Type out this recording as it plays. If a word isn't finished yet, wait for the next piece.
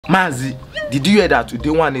Mazi, did you hear that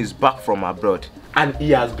Udewan is back from abroad and he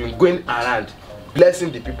has been going around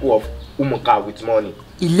blessing the people of Umuka with money?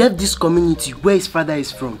 He left this community where his father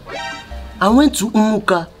is from and went to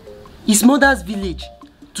Umuka, his mother's village,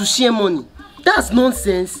 to share money. That's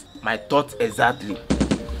nonsense. My thoughts exactly.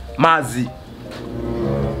 Mazi,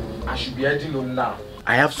 I should be heading home now.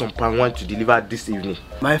 I have some palm to deliver this evening.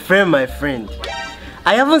 My friend,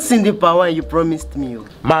 I haven't seen the power you promised me.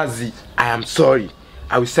 Mazi, I am sorry.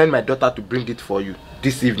 I will send my daughter to bring it for you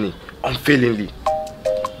this evening, unfailingly.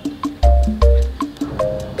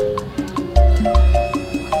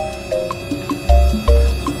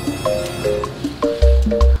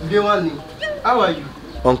 Dewani, how are you?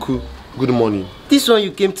 Uncle, good morning. This one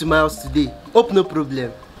you came to my house today. Hope no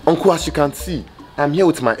problem. Uncle, as you can see, I'm here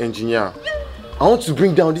with my engineer. I want to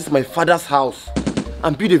bring down this my father's house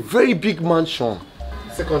and build a very big mansion.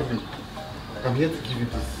 Secondly, I'm here to give you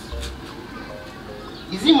this.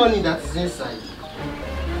 Is it money that is inside?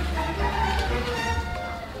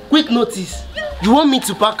 Quick notice. You want me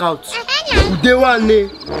to pack out? Udewane!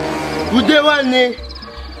 Udewane!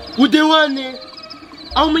 Udewane!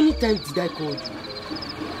 How many times did I call you?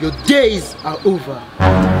 Your days are over.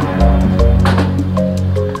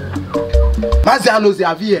 Mazi Anozie,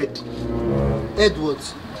 have you heard? Heard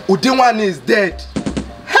what? Udewan is dead.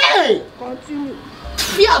 Hey! Continue.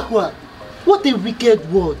 Fiakwa! What a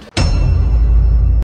wicked word.